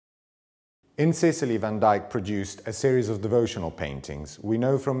In Sicily, Van Dyck produced a series of devotional paintings. We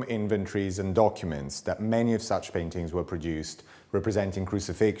know from inventories and documents that many of such paintings were produced representing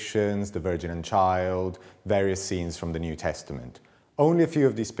crucifixions, the Virgin and Child, various scenes from the New Testament. Only a few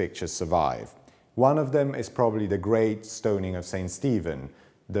of these pictures survive. One of them is probably the great stoning of Saint Stephen,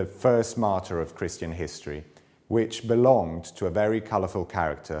 the first martyr of Christian history, which belonged to a very colourful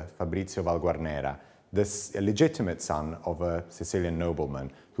character, Fabrizio Valguarnera, the illegitimate son of a Sicilian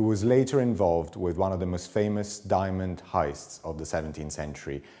nobleman who was later involved with one of the most famous diamond heists of the 17th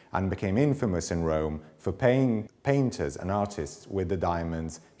century and became infamous in Rome for paying painters and artists with the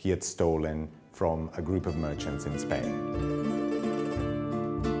diamonds he had stolen from a group of merchants in Spain.